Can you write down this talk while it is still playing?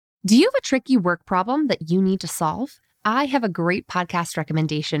Do you have a tricky work problem that you need to solve? I have a great podcast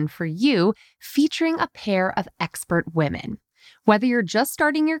recommendation for you featuring a pair of expert women. Whether you're just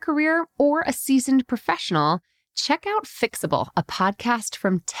starting your career or a seasoned professional, check out Fixable, a podcast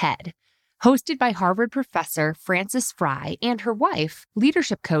from TED. Hosted by Harvard professor Frances Frei and her wife,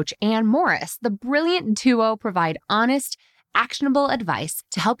 leadership coach Anne Morris, the brilliant duo provide honest, actionable advice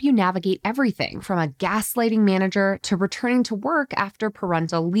to help you navigate everything from a gaslighting manager to returning to work after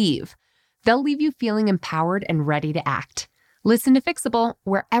parental leave. They'll leave you feeling empowered and ready to act. Listen to Fixable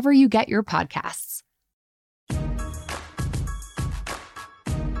wherever you get your podcasts.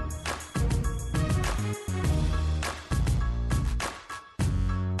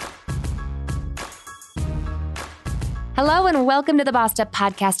 Hello and welcome to the Bossed Up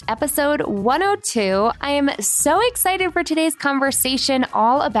Podcast, episode 102. I am so excited for today's conversation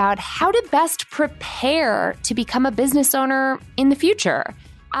all about how to best prepare to become a business owner in the future.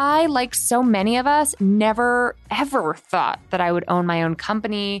 I, like so many of us, never ever thought that I would own my own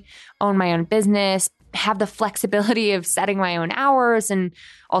company, own my own business, have the flexibility of setting my own hours, and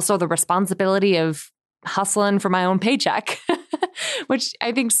also the responsibility of hustling for my own paycheck, which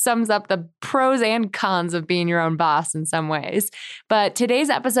I think sums up the pros and cons of being your own boss in some ways. But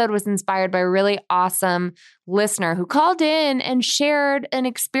today's episode was inspired by a really awesome listener who called in and shared an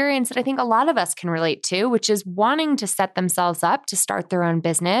experience that I think a lot of us can relate to, which is wanting to set themselves up to start their own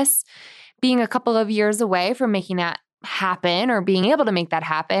business, being a couple of years away from making that happen or being able to make that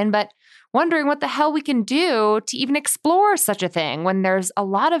happen, but wondering what the hell we can do to even explore such a thing when there's a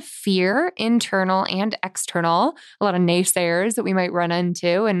lot of fear, internal and external, a lot of naysayers that we might run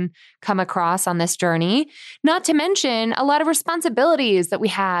into and come across on this journey. Not to mention a lot of responsibilities that we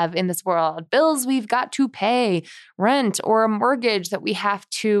have in this world, bills we've got to pay, rent or a mortgage that we have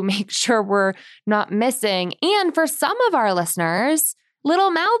to make sure we're not missing. And for some of our listeners,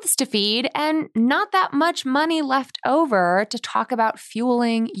 little mouths to feed and not that much money left over to talk about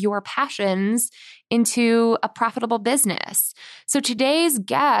fueling your passions into a profitable business. So today's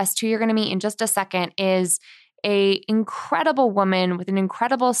guest, who you're going to meet in just a second, is an incredible woman with an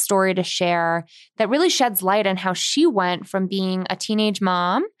incredible story to share that really sheds light on how she went from being a teenage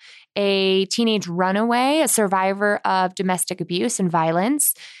mom, a teenage runaway, a survivor of domestic abuse and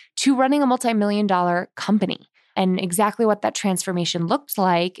violence, to running a multi-million-dollar company. And exactly what that transformation looked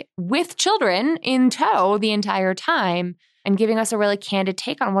like with children in tow the entire time, and giving us a really candid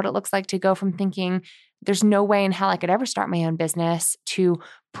take on what it looks like to go from thinking there's no way in hell I could ever start my own business to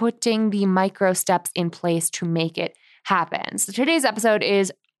putting the micro steps in place to make it happen. So today's episode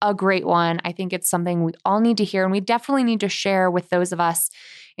is a great one. I think it's something we all need to hear, and we definitely need to share with those of us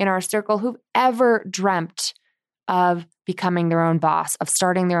in our circle who've ever dreamt of becoming their own boss, of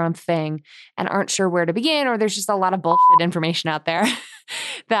starting their own thing, and aren't sure where to begin, or there's just a lot of bullshit information out there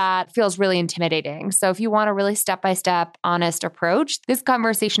that feels really intimidating. So if you want a really step-by-step, honest approach, this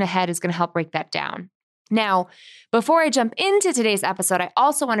conversation ahead is going to help break that down. Now, before I jump into today's episode, I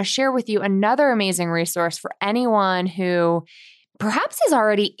also want to share with you another amazing resource for anyone who perhaps is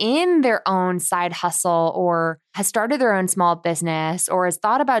already in their own side hustle or has started their own small business or has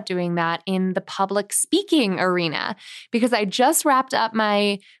thought about doing that in the public speaking arena. Because I just wrapped up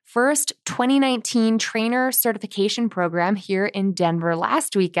my first 2019 trainer certification program here in Denver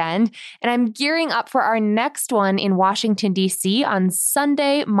last weekend, and I'm gearing up for our next one in Washington, D.C. on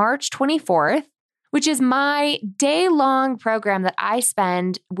Sunday, March 24th. Which is my day-long program that I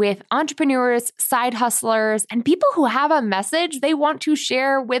spend with entrepreneurs, side hustlers, and people who have a message they want to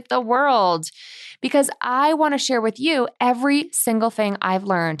share with the world. Because I want to share with you every single thing I've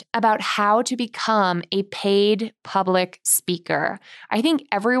learned about how to become a paid public speaker. I think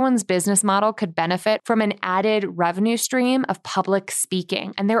everyone's business model could benefit from an added revenue stream of public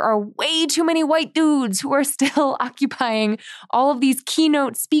speaking. And there are way too many white dudes who are still occupying all of these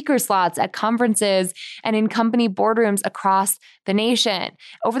keynote speaker slots at conferences and in company boardrooms across the nation.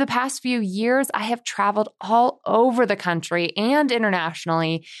 Over the past few years, I have traveled all over the country and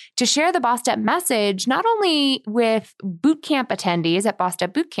internationally to share the Bossed Up message, not only with bootcamp attendees at Bossed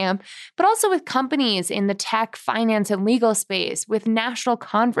Up Bootcamp, but also with companies in the tech, finance, and legal space, with national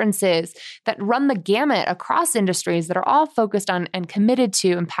conferences that run the gamut across industries that are all focused on and committed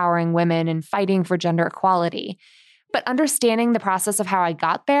to empowering women and fighting for gender equality. But understanding the process of how I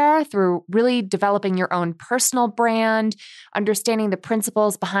got there through really developing your own personal brand, understanding the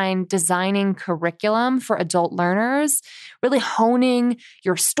principles behind designing curriculum for adult learners, really honing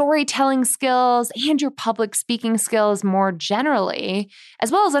your storytelling skills and your public speaking skills more generally,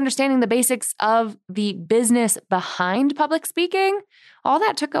 as well as understanding the basics of the business behind public speaking, all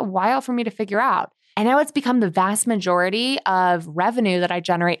that took a while for me to figure out. And now it's become the vast majority of revenue that I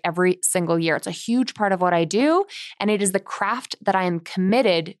generate every single year. It's a huge part of what I do. And it is the craft that I am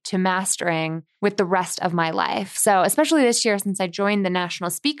committed to mastering with the rest of my life. So especially this year, since I joined the National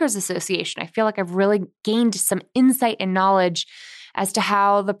Speakers Association, I feel like I've really gained some insight and knowledge as to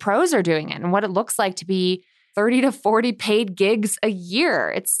how the pros are doing it and what it looks like to be 30 to 40 paid gigs a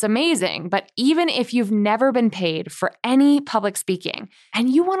year. It's amazing. But even if you've never been paid for any public speaking and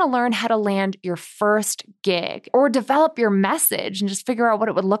you want to learn how to land your first gig or develop your message and just figure out what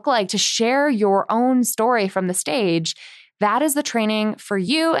it would look like to share your own story from the stage, that is the training for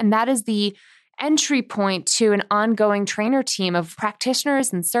you. And that is the entry point to an ongoing trainer team of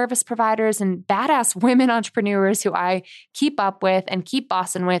practitioners and service providers and badass women entrepreneurs who I keep up with and keep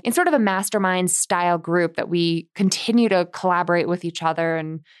bossing with in sort of a mastermind style group that we continue to collaborate with each other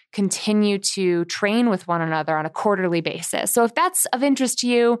and continue to train with one another on a quarterly basis. So if that's of interest to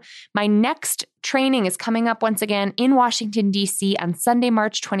you, my next training is coming up once again in Washington, D.C. on Sunday,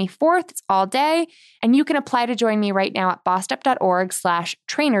 March 24th. It's all day. And you can apply to join me right now at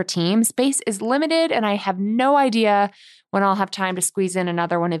bossedup.org/trainer team. Space is limited, and I have no idea when I'll have time to squeeze in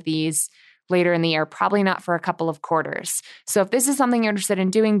another one of these later in the year, probably not for a couple of quarters. So if this is something you're interested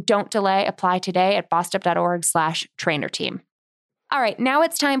in doing, don't delay. Apply today at bossedup.org/trainer team. All right, now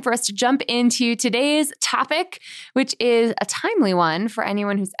it's time for us to jump into today's topic, which is a timely one for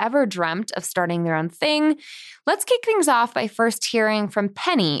anyone who's ever dreamt of starting their own thing. Let's kick things off by first hearing from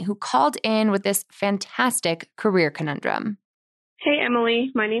Penny, who called in with this fantastic career conundrum. Hey,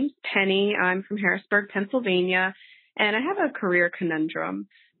 Emily. My name's Penny. I'm from Harrisburg, Pennsylvania, and I have a career conundrum.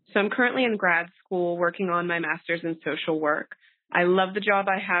 So I'm currently in grad school working on my master's in social work. I love the job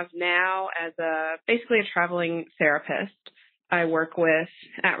I have now as basically a traveling therapist. I work with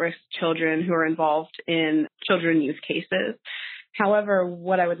at-risk children who are involved in children youth cases. However,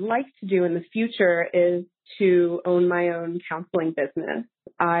 what I would like to do in the future is to own my own counseling business.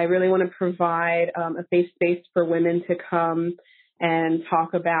 I really want to provide a safe space for women to come and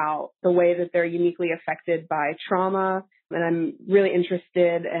talk about the way that they're uniquely affected by trauma. And I'm really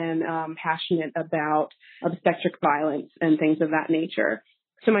interested and passionate about obstetric violence and things of that nature.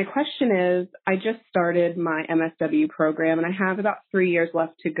 So my question is, I just started my MSW program and I have about 3 years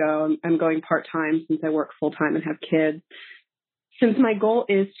left to go. I'm going part-time since I work full-time and have kids. Since my goal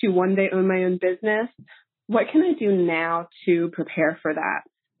is to one day own my own business, what can I do now to prepare for that?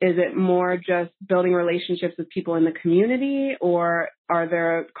 Is it more just building relationships with people in the community, or are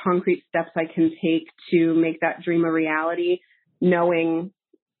there concrete steps I can take to make that dream a reality, knowing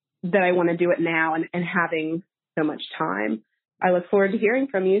that I want to do it now and having so much time? I look forward to hearing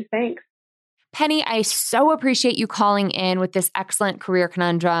from you. Thanks. Penny, I so appreciate you calling in with this excellent career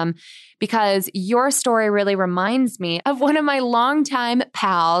conundrum because your story really reminds me of one of my longtime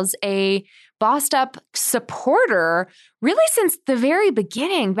pals, a Bossed Up supporter, really since the very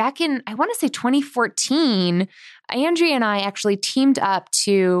beginning, back in, I want to say 2014. Andrea and I actually teamed up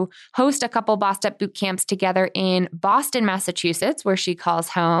to host a couple Bossed Up boot camps together in Boston, Massachusetts, where she calls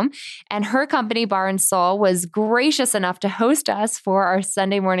home. And her company, Bar and Soul, was gracious enough to host us for our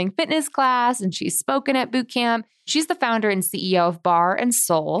Sunday morning fitness class, and she's spoken at boot camp. She's the founder and CEO of Bar and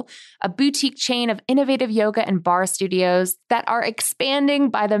Soul, a boutique chain of innovative yoga and bar studios that are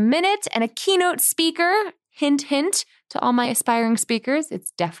expanding by the minute, and a keynote speaker. Hint, hint to all my aspiring speakers.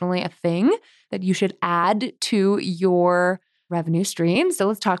 It's definitely a thing that you should add to your revenue stream. So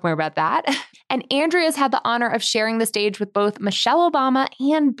let's talk more about that. And Andrea's had the honor of sharing the stage with both Michelle Obama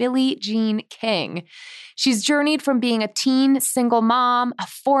and Billie Jean King. She's journeyed from being a teen single mom, a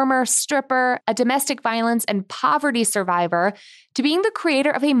former stripper, a domestic violence and poverty survivor, to being the creator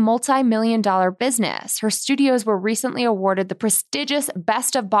of a multi-million-dollar business. Her studios were recently awarded the prestigious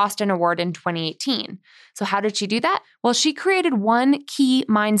Best of Boston Award in 2018. So how did she do that? Well, she created one key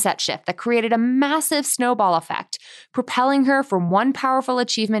mindset shift that created a massive snowball effect, propelling her from one powerful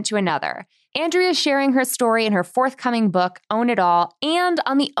achievement to another. Andrea is sharing her story in her forthcoming book, Own It All, and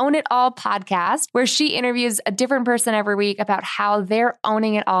on the Own It All podcast, where she interviews a different person every week about how they're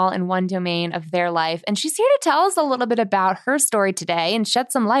owning it all in one domain of their life. And she's here to tell us a little bit about her story today and shed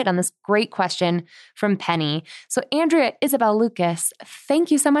some light on this great question from Penny. So Andrea Isabel Lucas,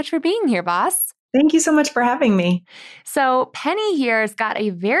 thank you so much for being here, boss. Thank you so much for having me. So Penny here has got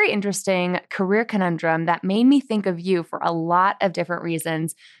a very interesting career conundrum that made me think of you for a lot of different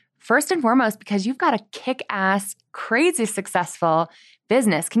reasons. First and foremost, because you've got a kick-ass, crazy successful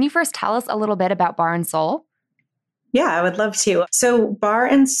business. Can you first tell us a little bit about Bar and Soul? Yeah, I would love to. So Bar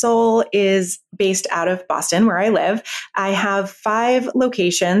and Soul is based out of Boston, where I live. I have 5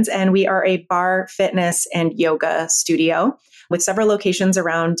 locations, and we are a bar, fitness, and yoga studio with several locations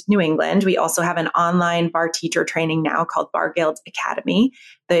around New England. We also have an online bar teacher training now called Bar Guild Academy.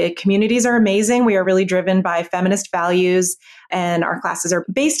 The communities are amazing. We are really driven by feminist values, and our classes are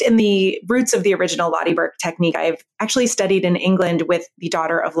based in the roots of the original Lottie Burke technique. I've actually studied in England with the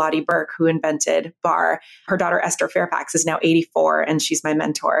daughter of Lottie Burke, who invented bar. Her daughter, Esther Fairfax, is now 84, and she's my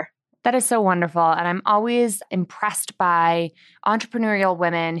mentor. That is so wonderful. And I'm always impressed by entrepreneurial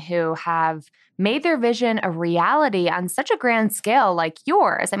women who have made their vision a reality on such a grand scale like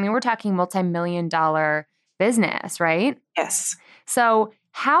yours. I mean, we're talking multi-million-dollar business, right? Yes. So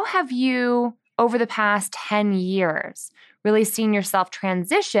how have you, over the past 10 years, really seen yourself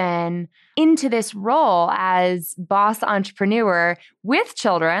transition into this role as boss entrepreneur with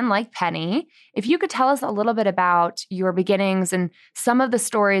children like Penny? If you could tell us a little bit about your beginnings and some of the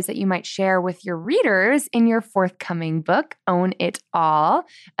stories that you might share with your readers in your forthcoming book, Own It All,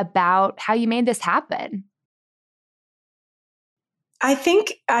 about how you made this happen. I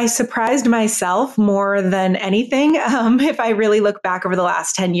think I surprised myself more than anything. If I really look back over the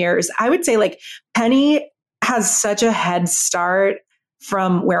last 10 years, I would say like Penny has such a head start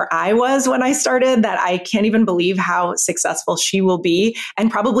from where I was when I started that I can't even believe how successful she will be,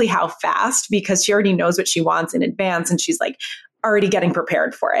 and probably how fast, because she already knows what she wants in advance and she's like already getting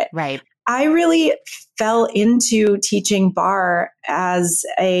prepared for it. Right. I really fell into teaching bar as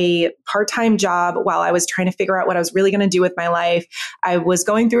a part-time job while I was trying to figure out what I was really going to do with my life. I was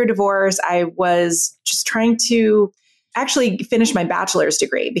going through a divorce. I was just trying to actually finish my bachelor's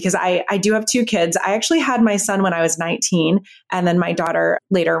degree because I do have 2 kids. I actually had my son when I was 19 and then my daughter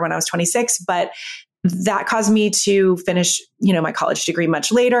later when I was 26, but that caused me to finish, my college degree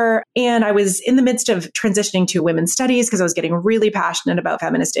much later. And I was in the midst of transitioning to women's studies because I was getting really passionate about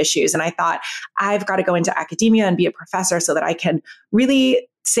feminist issues. And I thought, I've got to go into academia and be a professor so that I can really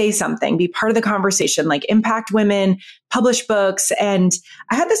say something, be part of the conversation, like impact women, publish books. And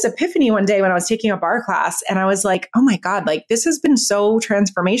I had this epiphany one day when I was taking a bar class and I was like, oh my God, like this has been so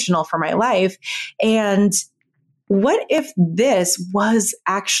transformational for my life. And what if this was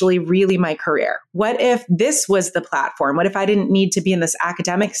actually really my career? What if this was the platform? What if I didn't need to be in this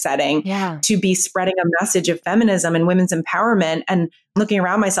academic setting to be spreading a message of feminism and women's empowerment? And looking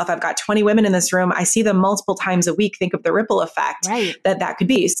around myself, I've got 20 women in this room. I see them multiple times a week. Think of the ripple effect that could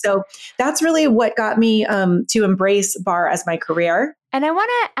be. So that's really what got me to embrace bar as my career. And I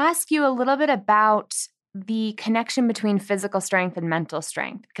want to ask you a little bit about the connection between physical strength and mental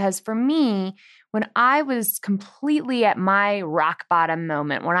strength. Because for me, when I was completely at my rock bottom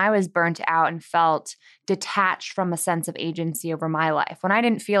moment, when I was burnt out and felt detached from a sense of agency over my life, when I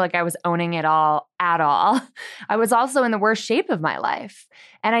didn't feel like I was owning it all at all, I was also in the worst shape of my life.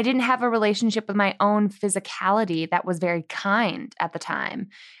 And I didn't have a relationship with my own physicality that was very kind at the time.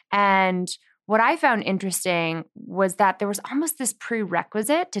 And what I found interesting was that there was almost this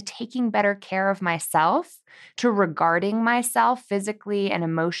prerequisite to taking better care of myself, to regarding myself physically and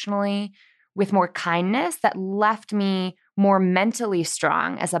emotionally with more kindness that left me more mentally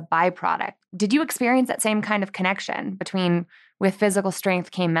strong as a byproduct. Did you experience that same kind of connection between with physical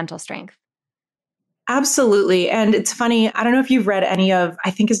strength came mental strength? Absolutely. And it's funny, I don't know if you've read any of,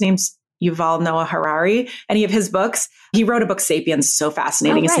 I think his name's Yuval Noah Harari, any of his books. He wrote a book, Sapiens, so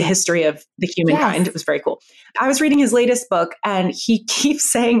fascinating. It's the history of the humankind. It was very cool. I was reading his latest book and he keeps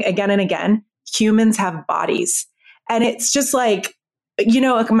saying again and again, humans have bodies. And it's just like,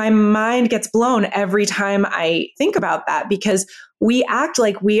 my mind gets blown every time I think about that because we act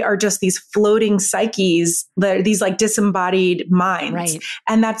like we are just these floating psyches, these like disembodied minds. Right.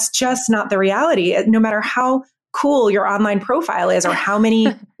 And that's just not the reality. No matter how cool your online profile is or how many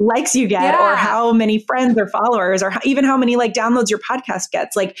likes you get or how many friends or followers or even how many like downloads your podcast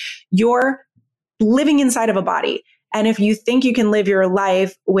gets, like you're living inside of a body. And if you think you can live your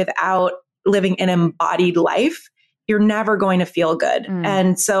life without living an embodied life, you're never going to feel good.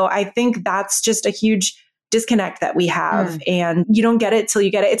 And so I think that's just a huge disconnect that we have. And you don't get it till you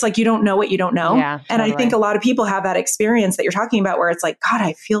get it. It's like you don't know what you don't know. Yeah, and I think a lot of people have that experience that you're talking about where it's like, God,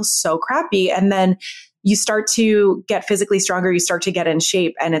 I feel so crappy. And then you start to get physically stronger, you start to get in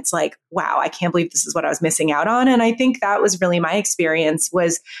shape. And it's like, wow, I can't believe this is what I was missing out on. And I think that was really my experience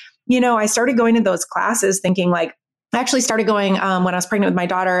was, I started going to those classes thinking like, I actually started going when I was pregnant with my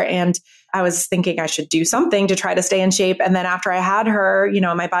daughter and I was thinking I should do something to try to stay in shape. And then after I had her,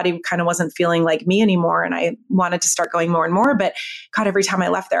 my body kind of wasn't feeling like me anymore. And I wanted to start going more and more. But God, every time I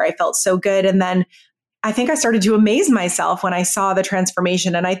left there, I felt so good. And then I think I started to amaze myself when I saw the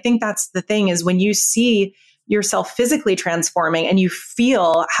transformation. And I think that's the thing is when you see yourself physically transforming and you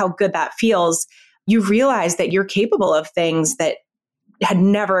feel how good that feels, you realize that you're capable of things that had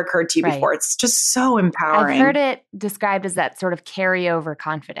never occurred to you Right. before. It's just so empowering. I've heard it described as that sort of carryover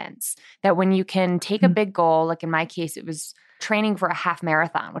confidence, that when you can take a big goal, like in my case, it was training for a half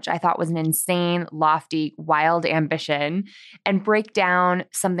marathon, which I thought was an insane, lofty, wild ambition, and break down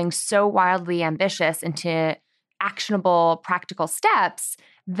something so wildly ambitious into actionable, practical steps,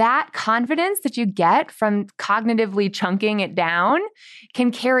 that confidence that you get from cognitively chunking it down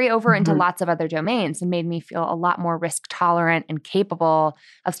can carry over into lots of other domains, and made me feel a lot more risk tolerant and capable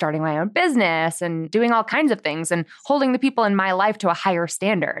of starting my own business and doing all kinds of things and holding the people in my life to a higher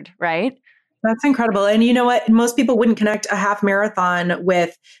standard, right? That's incredible. And you know what? Most people wouldn't connect a half marathon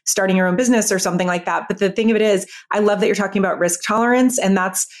with starting your own business or something like that. But the thing of it is, I love that you're talking about risk tolerance. And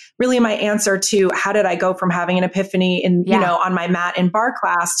that's really my answer to how did I go from having an epiphany in, on my mat in bar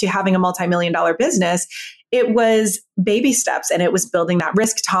class to having a multi-million-dollar business. It was baby steps and it was building that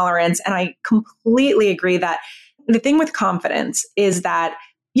risk tolerance. And I completely agree that the thing with confidence is that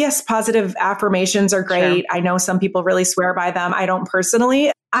yes, positive affirmations are great. Sure. I know some people really swear by them. I don't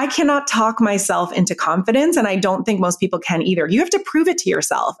personally. I cannot talk myself into confidence, and I don't think most people can either. You have to prove it to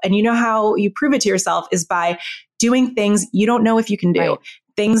yourself. And you know how you prove it to yourself is by doing things you don't know if you can do. Right.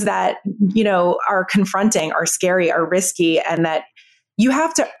 Things that, are confronting, are scary, are risky, and that you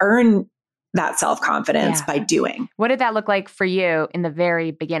have to earn that self-confidence by doing. What did that look like for you in the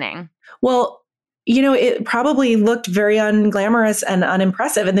very beginning? Well, it probably looked very unglamorous and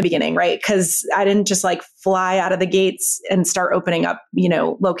unimpressive in the beginning, right? Because I didn't just like fly out of the gates and start opening up,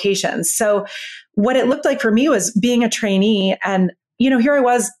 locations. So what it looked like for me was being a trainee, and, here I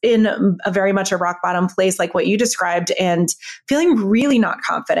was in a very much a rock bottom place, like what you described, and feeling really not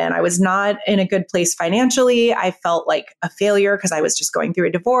confident. I was not in a good place financially. I felt like a failure because I was just going through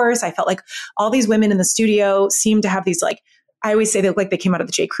a divorce. I felt like all these women in the studio seemed to have these I always say they look like they came out of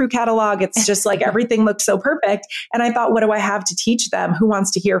the J. Crew catalog. It's just like everything looked so perfect. And I thought, what do I have to teach them? Who wants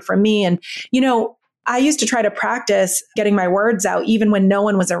to hear from me? And, I used to try to practice getting my words out even when no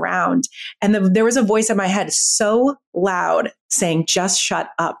one was around. And there was a voice in my head so loud saying, just shut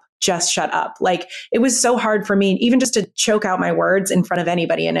up. Just shut up. Like it was so hard for me, even just to choke out my words in front of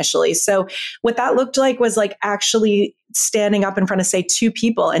anybody initially. So what that looked like was like actually standing up in front of, say, 2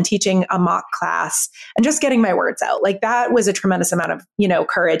 people and teaching a mock class and just getting my words out. Like that was a tremendous amount of,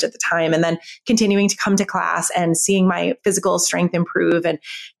 courage at the time. And then continuing to come to class and seeing my physical strength improve and,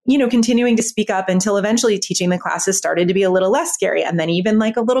 continuing to speak up until eventually teaching the classes started to be a little less scary and then even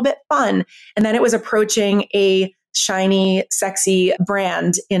like a little bit fun. And then it was approaching a shiny, sexy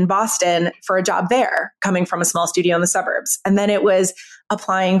brand in Boston for a job there, coming from a small studio in the suburbs. And then it was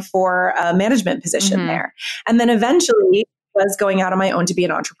applying for a management position there. And then eventually was going out on my own to be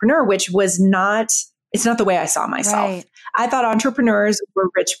an entrepreneur, which was it's not the way I saw myself. Right. I thought entrepreneurs were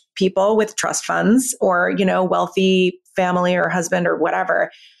rich people with trust funds or, wealthy family or husband or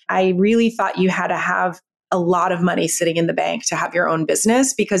whatever. I really thought you had to have a lot of money sitting in the bank to have your own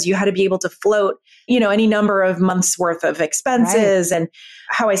business because you had to be able to float, any number of months worth of expenses. Right. And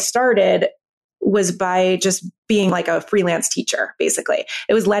how I started was by just being like a freelance teacher, basically.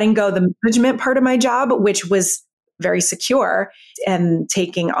 It was letting go the management part of my job, which was very secure, and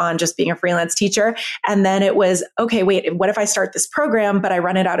taking on just being a freelance teacher. And then it was, okay, wait, what if I start this program, but I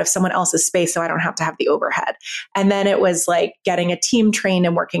run it out of someone else's space so I don't have to have the overhead? And then it was like getting a team trained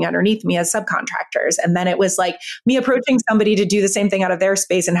and working underneath me as subcontractors. And then it was like me approaching somebody to do the same thing out of their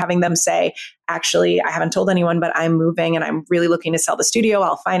space and having them say, actually, I haven't told anyone, but I'm moving and I'm really looking to sell the studio.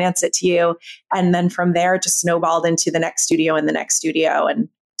 I'll finance it to you. And then from there, it just snowballed into the next studio and the next studio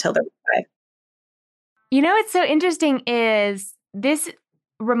until they're five. What's so interesting is this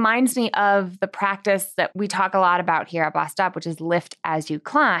reminds me of the practice that we talk a lot about here at Bossed Up, which is lift as you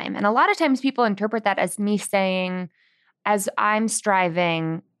climb. And a lot of times people interpret that as me saying, as I'm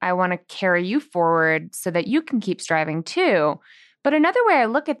striving, I want to carry you forward so that you can keep striving too. But another way I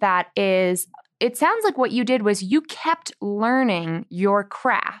look at that is it sounds like what you did was you kept learning your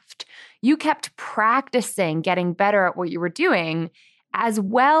craft. You kept practicing getting better at what you were doing, as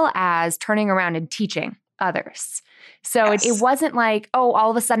well as turning around and teaching others. So yes. it wasn't like, oh,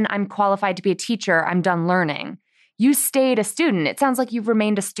 all of a sudden I'm qualified to be a teacher. I'm done learning. You stayed a student. It sounds like you've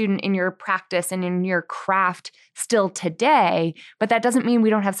remained a student in your practice and in your craft still today, but that doesn't mean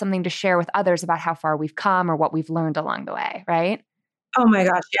we don't have something to share with others about how far we've come or what we've learned along the way, right? Oh my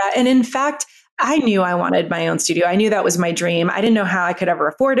gosh, yeah. And in fact, I knew I wanted my own studio. I knew that was my dream. I didn't know how I could ever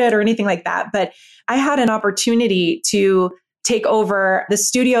afford it or anything like that, but I had an opportunity to take over the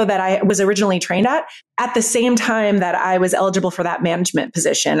studio that I was originally trained at the same time that I was eligible for that management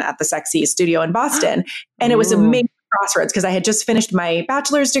position at the Sexy Studio in Boston. And it was a major crossroads because I had just finished my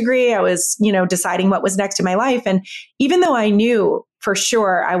bachelor's degree. I was, deciding what was next in my life. And even though I knew for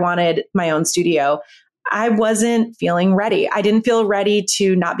sure I wanted my own studio, I wasn't feeling ready. I didn't feel ready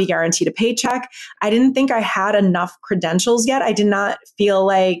to not be guaranteed a paycheck. I didn't think I had enough credentials yet. I did not feel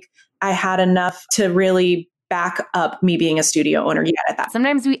like I had enough to really back up me being a studio owner yet at that.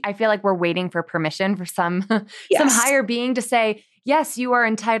 Sometimes I feel like we're waiting for permission for some higher being to say, yes, you are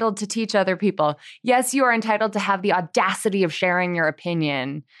entitled to teach other people. Yes, you are entitled to have the audacity of sharing your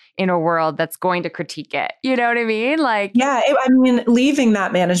opinion in a world that's going to critique it. You know what I mean? Leaving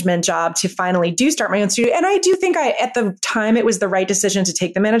that management job to finally do start my own studio. And I do think at the time, it was the right decision to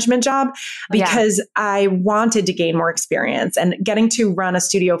take the management job because I wanted to gain more experience, and getting to run a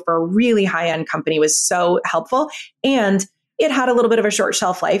studio for a really high-end company was so helpful. And it had a little bit of a short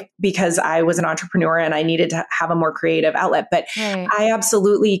shelf life because I was an entrepreneur and I needed to have a more creative outlet. But I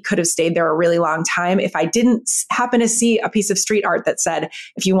absolutely could have stayed there a really long time if I didn't happen to see a piece of street art that said,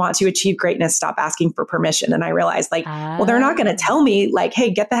 if you want to achieve greatness, stop asking for permission. And I realized well, they're not going to tell me hey,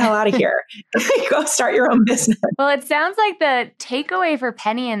 get the hell out of here. Go start your own business. Well, it sounds like the takeaway for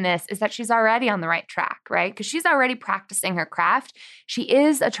Penny in this is that she's already on the right track, right? Because she's already practicing her craft. She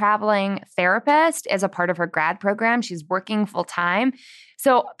is a traveling therapist as a part of her grad program. She's working full time.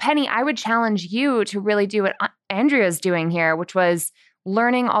 So Penny, I would challenge you to really do what Andrea's doing here, which was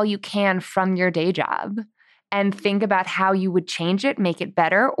learning all you can from your day job and think about how you would change it, make it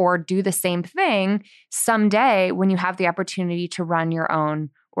better, or do the same thing someday when you have the opportunity to run your own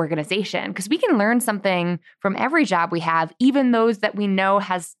organization. Because we can learn something from every job we have, even those that we know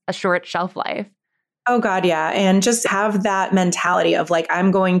has a short shelf life. Oh God, yeah. And just have that mentality of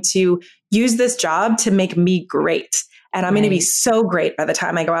I'm going to use this job to make me great. And I'm going to be so great by the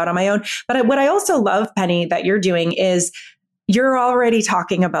time I go out on my own. But what I also love, Penny, that you're doing is you're already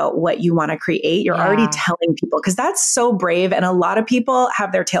talking about what you want to create. You're already telling people, because that's so brave. And a lot of people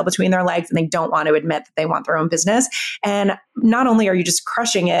have their tail between their legs and they don't want to admit that they want their own business. And not only are you just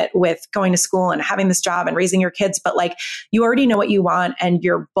crushing it with going to school and having this job and raising your kids, but you already know what you want and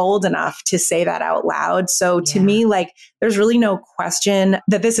you're bold enough to say that out loud. So to me, there's really no question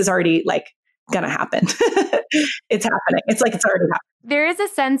that this is already going to happen. It's happening. It's it's already happening. There is a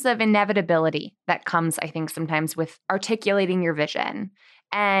sense of inevitability that comes, I think, sometimes with articulating your vision.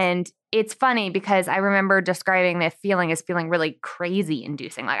 And it's funny because I remember describing the feeling as feeling really crazy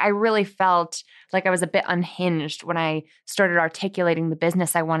inducing. I really felt like I was a bit unhinged when I started articulating the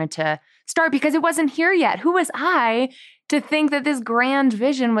business I wanted to start because it wasn't here yet. Who was I to think that this grand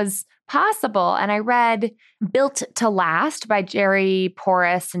vision was possible? And I read Built to Last by Jerry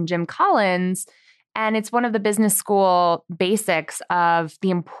Porras and Jim Collins. And it's one of the business school basics of the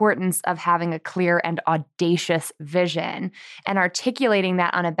importance of having a clear and audacious vision and articulating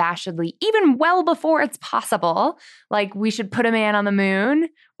that unabashedly, even well before it's possible. We should put a man on the moon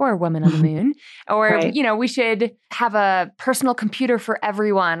or a woman on the moon, or, we should have a personal computer for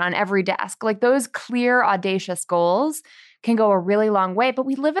everyone on every desk. Those clear, audacious goals can go a really long way. But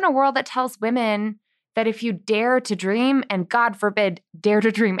we live in a world that tells women that if you dare to dream, and God forbid, dare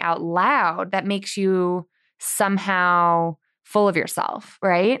to dream out loud, that makes you somehow full of yourself,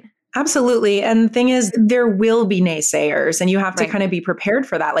 right? Absolutely. And the thing is, there will be naysayers and you have to kind of be prepared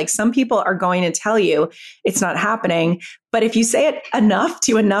for that. Some people are going to tell you it's not happening. But if you say it enough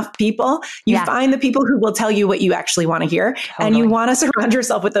to enough people, you find the people who will tell you what you actually want to hear. Totally. And you want to surround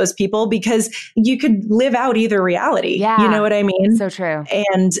yourself with those people because you could live out either reality. Yeah. You know what I mean? So true.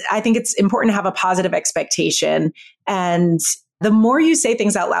 And I think it's important to have a positive expectation. And the more you say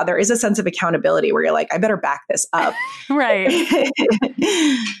things out loud, there is a sense of accountability where you're I better back this up. Right.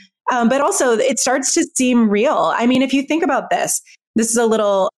 But also it starts to seem real. I mean, if you think about this is a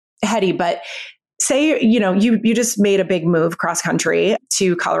little heady, but say, you just made a big move cross country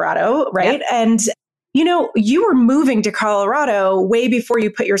to Colorado, right? Yep. And, you were moving to Colorado way before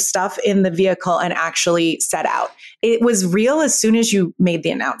you put your stuff in the vehicle and actually set out. It was real as soon as you made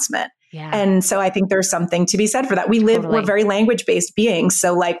the announcement. Yeah. And so I think there's something to be said for that. We're very language-based beings.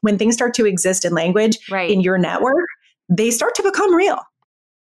 So when things start to exist in language in your network, they start to become real.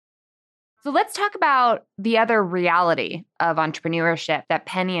 So let's talk about the other reality of entrepreneurship that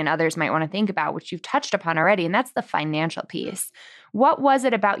Penny and others might want to think about, which you've touched upon already, and that's the financial piece. What was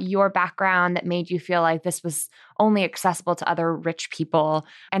it about your background that made you feel like this was only accessible to other rich people?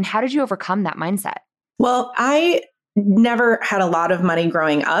 And how did you overcome that mindset? Well, I never had a lot of money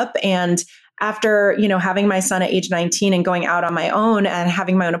growing up. And after, having my son at age 19 and going out on my own and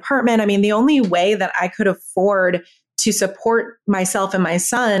having my own apartment, the only way that I could afford to support myself and my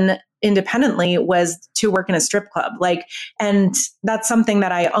son independently was to work in a strip club. And that's something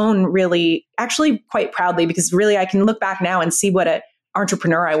that I own really, actually quite proudly, because really I can look back now and see what a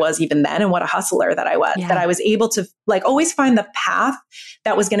entrepreneur I was even then and what a hustler that I was, that I was able to always find the path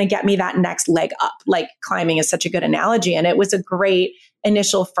that was going to get me that next leg up. Climbing is such a good analogy. And it was a great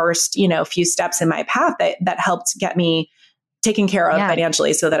initial first, few steps in my path that helped get me taken care of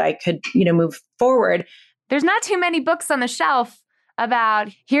financially so that I could, move forward. There's not too many books on the shelf about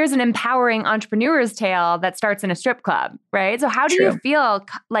here's an empowering entrepreneur's tale that starts in a strip club, right? So how do you feel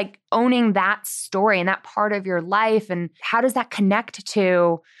like owning that story and that part of your life? And how does that connect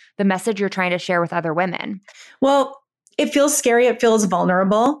to the message you're trying to share with other women? Well, it feels scary. It feels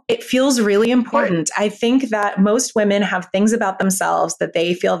vulnerable. It feels really important. I think that most women have things about themselves that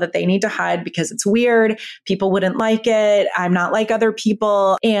they feel that they need to hide because it's weird. People wouldn't like it. I'm not like other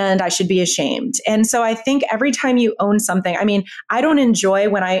people and I should be ashamed. And so I think every time you own something, I mean, I don't enjoy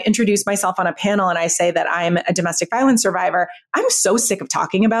when I introduce myself on a panel and I say that I'm a domestic violence survivor. I'm so sick of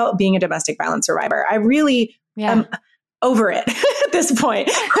talking about being a domestic violence survivor. I really am over it at this point.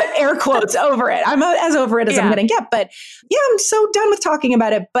 Air quotes, over it. I'm as over it as I'm going to get. But I'm so done with talking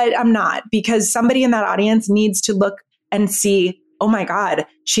about it, but I'm not, because somebody in that audience needs to look and see, oh my God,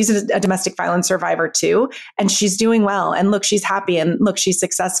 she's a domestic violence survivor too. And she's doing well. And look, she's happy. And look, she's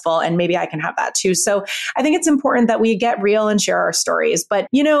successful. And maybe I can have that too. So I think it's important that we get real and share our stories. But,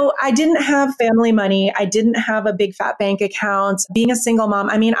 I didn't have family money. I didn't have a big fat bank account. Being a single mom,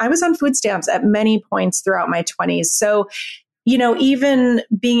 I mean, I was on food stamps at many points throughout my 20s. So even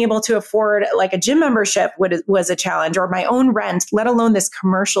being able to afford a gym membership was a challenge, or my own rent, let alone this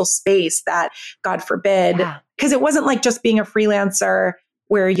commercial space that, God forbid, because it wasn't just being a freelancer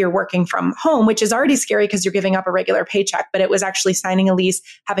where you're working from home, which is already scary because you're giving up a regular paycheck, but it was actually signing a lease,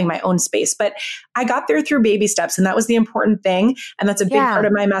 having my own space. But I got there through baby steps, and that was the important thing. And that's a big part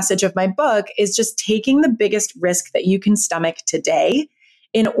of my message of my book, is just taking the biggest risk that you can stomach today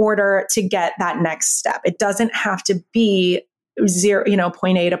in order to get that next step. It doesn't have to be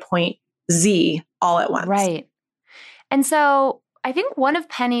point A to point Z all at once. Right. And so I think one of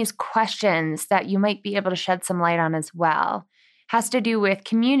Penny's questions that you might be able to shed some light on as well has to do with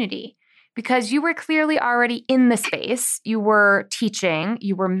community, because you were clearly already in the space. You were teaching,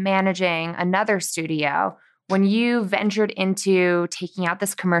 you were managing another studio when you ventured into taking out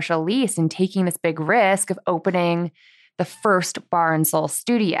this commercial lease and taking this big risk of opening the first Bar and Soul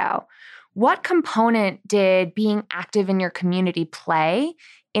studio. What component did being active in your community play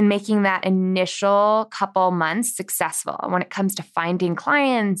in making that initial couple months successful when it comes to finding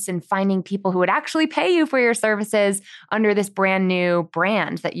clients and finding people who would actually pay you for your services under this brand new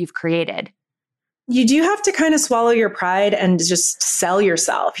brand that you've created? You do have to kind of swallow your pride and just sell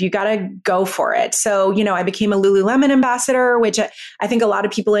yourself. You got to go for it. So, I became a Lululemon ambassador, which I think a lot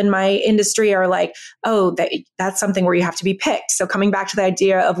of people in my industry are like, oh, that's something where you have to be picked. So coming back to the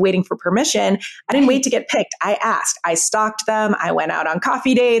idea of waiting for permission, I didn't wait to get picked. I asked, I stalked them. I went out on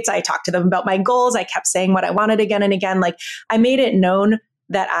coffee dates. I talked to them about my goals. I kept saying what I wanted again and again. I made it known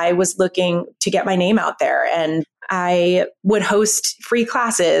that I was looking to get my name out there, and I would host free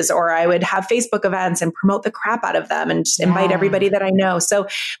classes, or I would have Facebook events and promote the crap out of them and just invite everybody that I know. So,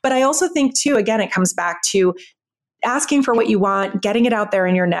 but I also think too, again, it comes back to asking for what you want, getting it out there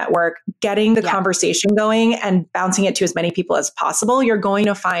in your network, getting the conversation going and bouncing it to as many people as possible. You're going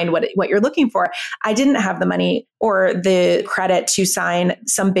to find what you're looking for. I didn't have the money or the credit to sign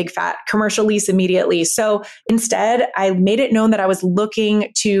some big fat commercial lease immediately. So instead, I made it known that I was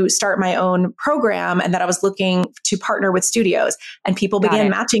looking to start my own program and that I was looking to partner with studios. And people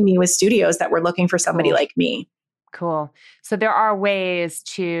began matching me with studios that were looking for somebody like me. Cool. So there are ways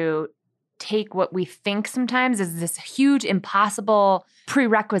to take what we think sometimes is this huge, impossible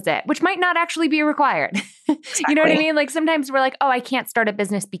prerequisite, which might not actually be required. Exactly. You know what I mean? Sometimes we're like, oh, I can't start a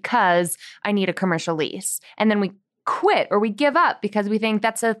business because I need a commercial lease. And then we quit or we give up because we think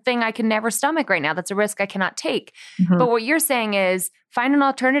that's a thing I can never stomach right now. That's a risk I cannot take. Mm-hmm. But what you're saying is find an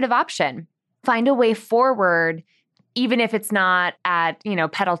alternative option, find a way forward, even if it's not at,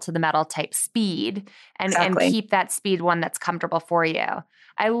 pedal to the metal type speed, and keep that speed one that's comfortable for you.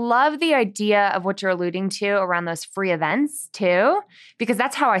 I love the idea of what you're alluding to around those free events too, because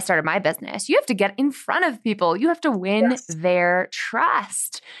that's how I started my business. You have to get in front of people. You have to win their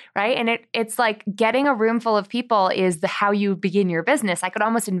trust, right? And it's like getting a room full of people is how you begin your business. I could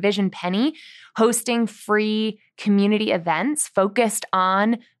almost envision Penny hosting free community events focused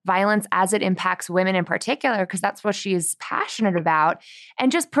on violence as it impacts women in particular, because that's what she's passionate about,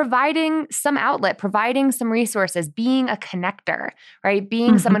 and just providing some outlet, providing some resources, being a connector, right?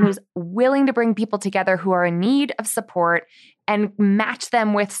 Being someone who's willing to bring people together who are in need of support and match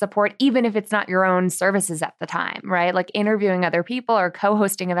them with support, even if it's not your own services at the time, right? Like interviewing other people or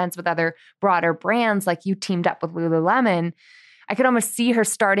co-hosting events with other broader brands, like you teamed up with Lululemon. I could almost see her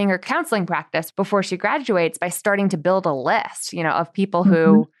starting her counseling practice before she graduates by starting to build a list, of people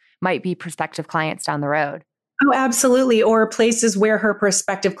who might be prospective clients down the road. Oh, absolutely. Or places where her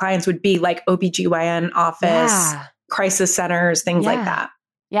prospective clients would be, like OBGYN office, crisis centers, things like that.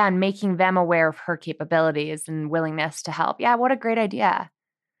 Yeah, and making them aware of her capabilities and willingness to help. Yeah, what a great idea.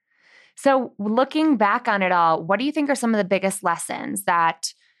 So looking back on it all, what do you think are some of the biggest lessons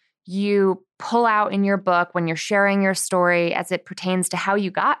that you pull out in your book when you're sharing your story as it pertains to how you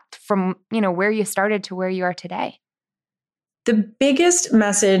got from, where you started to where you are today? The biggest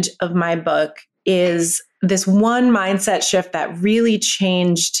message of my book is this one mindset shift that really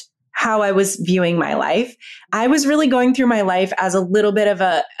changed how I was viewing my life. I was really going through my life as a little bit of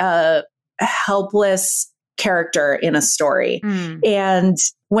a helpless character in a story. And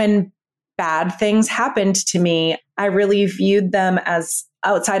when bad things happened to me, I really viewed them as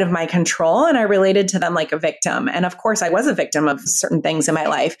outside of my control, and I related to them like a victim. And of course, I was a victim of certain things in my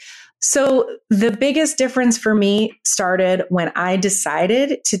life. So the biggest difference for me started when I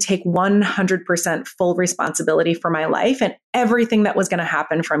decided to take 100% full responsibility for my life and everything that was going to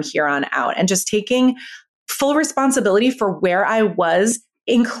happen from here on out, and just taking full responsibility for where I was,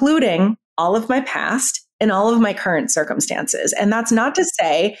 including all of my past and all of my current circumstances. And that's not to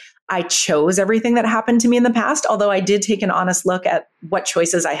say I chose everything that happened to me in the past, although I did take an honest look at what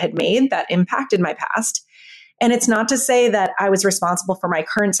choices I had made that impacted my past. And it's not to say that I was responsible for my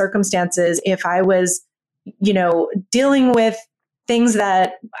current circumstances if I was, dealing with things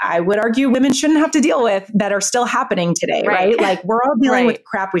that I would argue women shouldn't have to deal with that are still happening today, right? Like we're all dealing with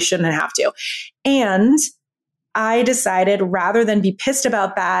crap we shouldn't have to. And I decided, rather than be pissed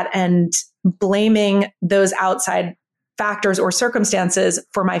about that and blaming those outside factors or circumstances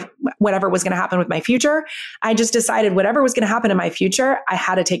for whatever was going to happen with my future, I just decided whatever was going to happen in my future, I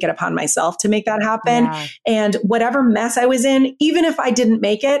had to take it upon myself to make that happen. Yeah. And whatever mess I was in, even if I didn't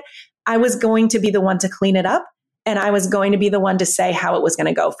make it, I was going to be the one to clean it up. And I was going to be the one to say how it was going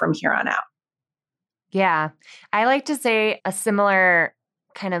to go from here on out. Yeah. I like to say a similar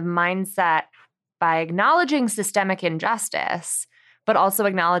kind of mindset by acknowledging systemic injustice, but also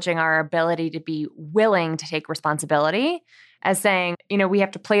acknowledging our ability to be willing to take responsibility, as saying, we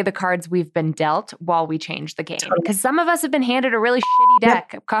have to play the cards we've been dealt while we change the game. Because some of us have been handed a really shitty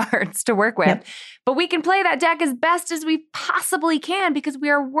deck of cards to work with, but we can play that deck as best as we possibly can because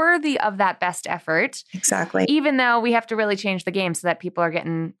we are worthy of that best effort. Exactly. Even though we have to really change the game so that people are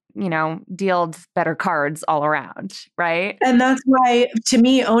getting dealt better cards all around, right? And that's why, to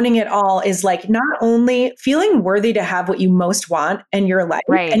me, owning it all is like not only feeling worthy to have what you most want in your life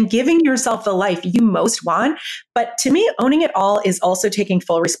and giving yourself the life you most want, but to me, owning it all is also taking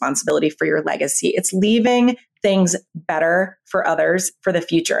full responsibility for your legacy. It's leaving things better for others for the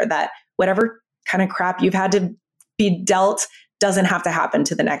future, that whatever kind of crap you've had to be dealt doesn't have to happen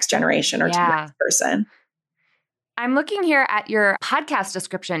to the next generation or to the next person. I'm looking here at your podcast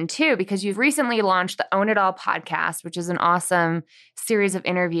description too, because you've recently launched the Own It All podcast, which is an awesome series of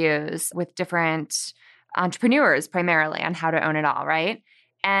interviews with different entrepreneurs, primarily on how to own it all, right?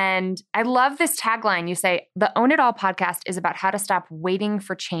 And I love this tagline. You say, the Own It All podcast is about how to stop waiting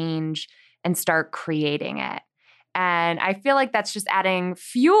for change and start creating it. And I feel like that's just adding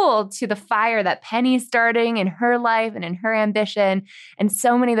fuel to the fire that Penny's starting in her life and in her ambition. And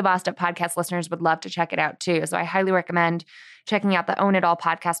so many of the Bossed Up podcast listeners would love to check it out too. So I highly recommend checking out the Own It All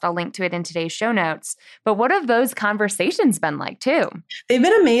podcast. I'll link to it in today's show notes. But what have those conversations been like too? They've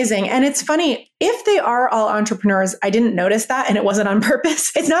been amazing. And it's funny, if they are all entrepreneurs, I didn't notice that, and it wasn't on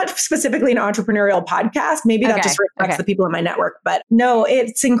purpose. It's not specifically an entrepreneurial podcast. Maybe that just reflects the people in my network. But no,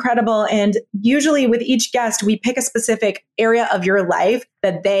 it's incredible. And usually with each guest, we pick a specific area of your life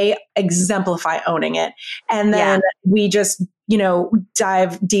that they exemplify owning it. And then we just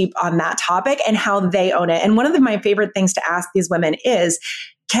dive deep on that topic and how they own it. And one of my favorite things to ask these women is,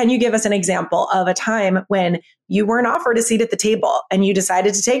 can you give us an example of a time when you weren't offered a seat at the table and you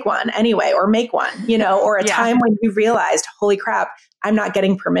decided to take one anyway, or make one, or a time when you realized, holy crap, I'm not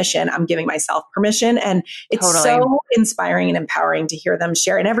getting permission. I'm giving myself permission. And it's so inspiring and empowering to hear them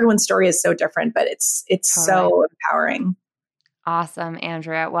share. And everyone's story is so different, but it's so empowering. Awesome,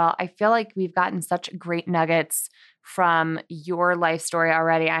 Andrea. Well, I feel like we've gotten such great nuggets from your life story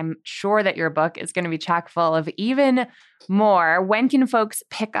already. I'm sure that your book is going to be chock full of even more. When can folks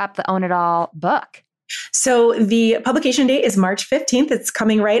pick up the Own It All book? So the publication date is March 15th. It's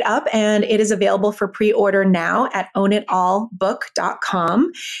coming right up, and it is available for pre-order now at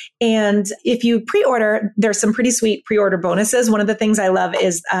ownitallbook.com. And if you pre-order, there's some pretty sweet pre-order bonuses. One of the things I love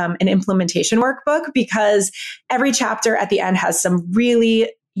is an implementation workbook, because every chapter at the end has some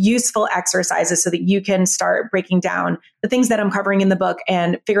really useful exercises so that you can start breaking down the things that I'm covering in the book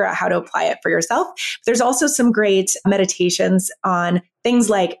and figure out how to apply it for yourself. There's also some great meditations on things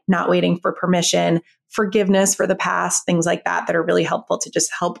like not waiting for permission, forgiveness for the past, things like that are really helpful to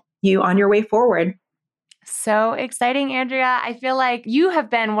just help you on your way forward. So exciting, Andrea. I feel like you have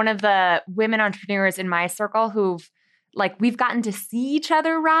been one of the women entrepreneurs in my circle we've gotten to see each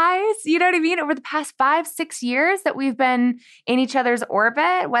other rise, you know what I mean? Over the past 5-6 years that we've been in each other's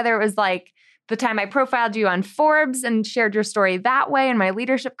orbit, whether it was like the time I profiled you on Forbes and shared your story that way in my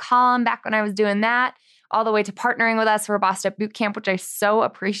leadership column back when I was doing that, all the way to partnering with us for Bossed Up Bootcamp, which I so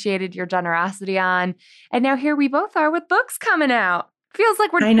appreciated your generosity on. And now here we both are with books coming out. Feels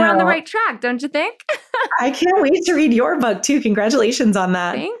like we're on the right track, don't you think? I can't wait to read your book too. Congratulations on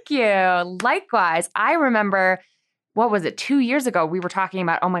that. Thank you. Likewise, I remember, what was it, 2 years ago, we were talking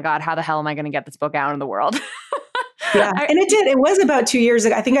about, oh my God, how the hell am I going to get this book out in the world? Yeah, and it did. It was about 2 years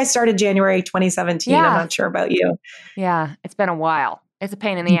ago. I think I started January 2017. Yeah. I'm not sure about you. Yeah, it's been a while. It's a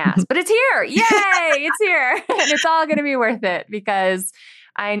pain in the ass, but it's here. Yay, it's here. And it's all going to be worth it, because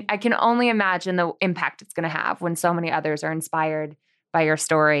I can only imagine the impact it's going to have when so many others are inspired by your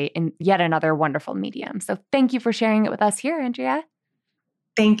story in yet another wonderful medium. So thank you for sharing it with us here, Andrea.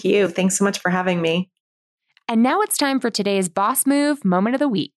 Thank you. Thanks so much for having me. And now it's time for today's Boss Move Moment of the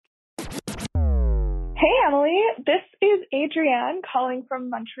Week. Hey, Emily. This is Adrienne calling from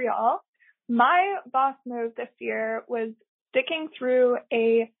Montreal. My boss move this year was sticking through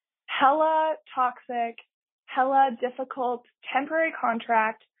a hella toxic, hella difficult temporary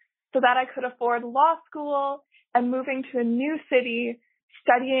contract so that I could afford law school and moving to a new city,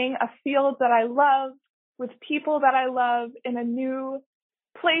 studying a field that I love with people that I love in a new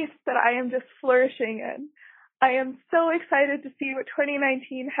place that I am just flourishing in. I am so excited to see what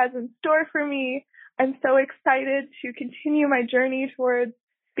 2019 has in store for me. I'm so excited to continue my journey towards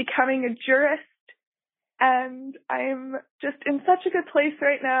becoming a jurist. And I'm just in such a good place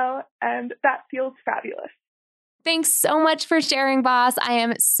right now, and that feels fabulous. Thanks so much for sharing, boss. I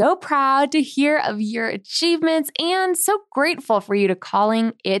am so proud to hear of your achievements and so grateful for you to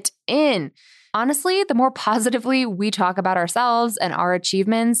calling it in. Honestly, the more positively we talk about ourselves and our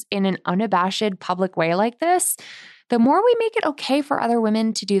achievements in an unabashed public way like this, the more we make it okay for other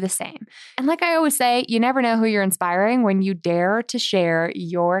women to do the same. And like I always say, you never know who you're inspiring when you dare to share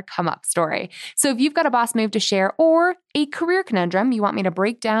your come-up story. So if you've got a boss move to share or a career conundrum you want me to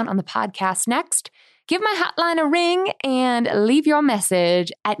break down on the podcast next, give my hotline a ring and leave your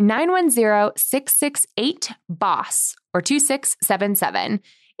message at 910-668-BOSS or 2677.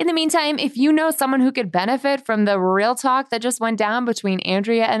 In the meantime, if you know someone who could benefit from the real talk that just went down between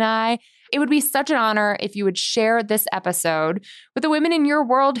Andrea and I, it would be such an honor if you would share this episode with the women in your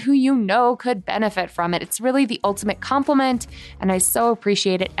world who you know could benefit from it. It's really the ultimate compliment, and I so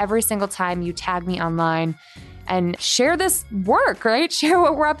appreciate it every single time you tag me online and share this work, right? Share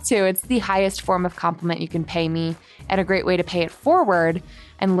what we're up to. It's the highest form of compliment you can pay me, and a great way to pay it forward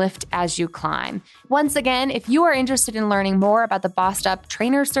and lift as you climb. Once again, if you are interested in learning more about the Bossed Up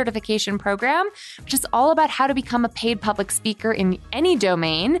Trainer Certification Program, which is all about how to become a paid public speaker in any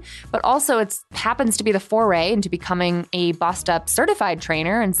domain, but also it happens to be the foray into becoming a Bossed Up certified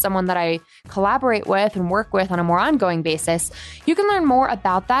trainer and someone that I collaborate with and work with on a more ongoing basis, you can learn more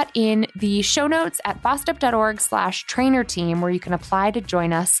about that in the show notes at bossedup.org/trainer team, where you can apply to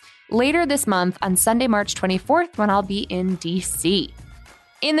join us later this month on Sunday, March 24th, when I'll be in DC.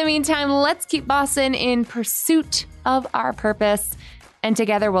 In the meantime, let's keep bossing in pursuit of our purpose, and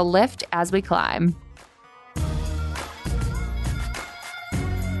together we'll lift as we climb.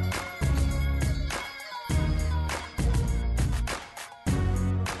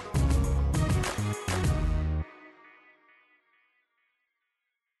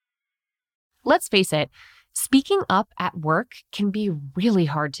 Let's face it, speaking up at work can be really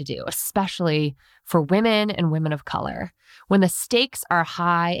hard to do, especially for women and women of color. When the stakes are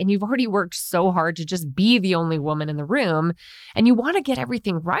high and you've already worked so hard to just be the only woman in the room, and you want to get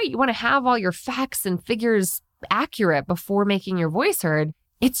everything right, you want to have all your facts and figures accurate before making your voice heard,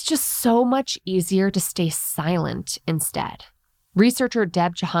 it's just so much easier to stay silent instead. Researcher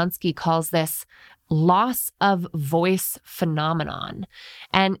Deb Jahansky calls this loss of voice phenomenon.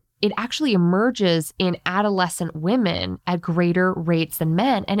 And it actually emerges in adolescent women at greater rates than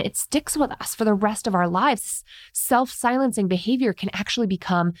men, and it sticks with us for the rest of our lives. Self-silencing behavior can actually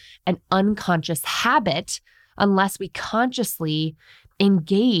become an unconscious habit unless we consciously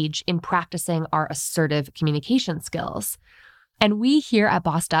engage in practicing our assertive communication skills. And we here at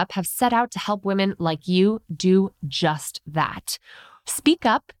Bossed Up have set out to help women like you do just that. Speak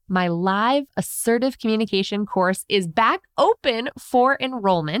Up, my live assertive communication course, is back open for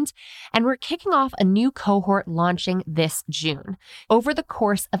enrollment, and we're kicking off a new cohort launching this June. Over the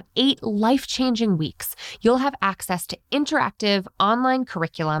course of 8 life-changing weeks, you'll have access to interactive online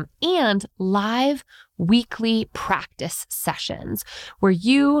curriculum and live weekly practice sessions where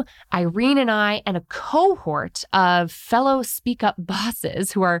you, Irene, and I, and a cohort of fellow Speak Up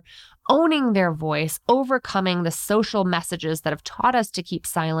bosses who are owning their voice, overcoming the social messages that have taught us to keep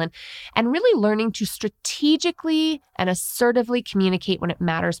silent, and really learning to strategically and assertively communicate when it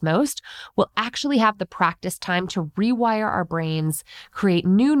matters most, will actually have the practice time to rewire our brains, create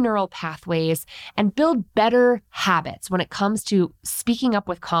new neural pathways, and build better habits when it comes to speaking up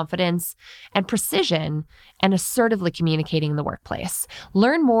with confidence and precision and assertively communicating in the workplace.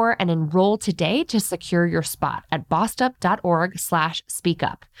 Learn more and enroll today to secure your spot at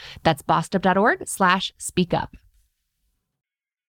bossedup.org/speakup. That's bossedup.org/speakup.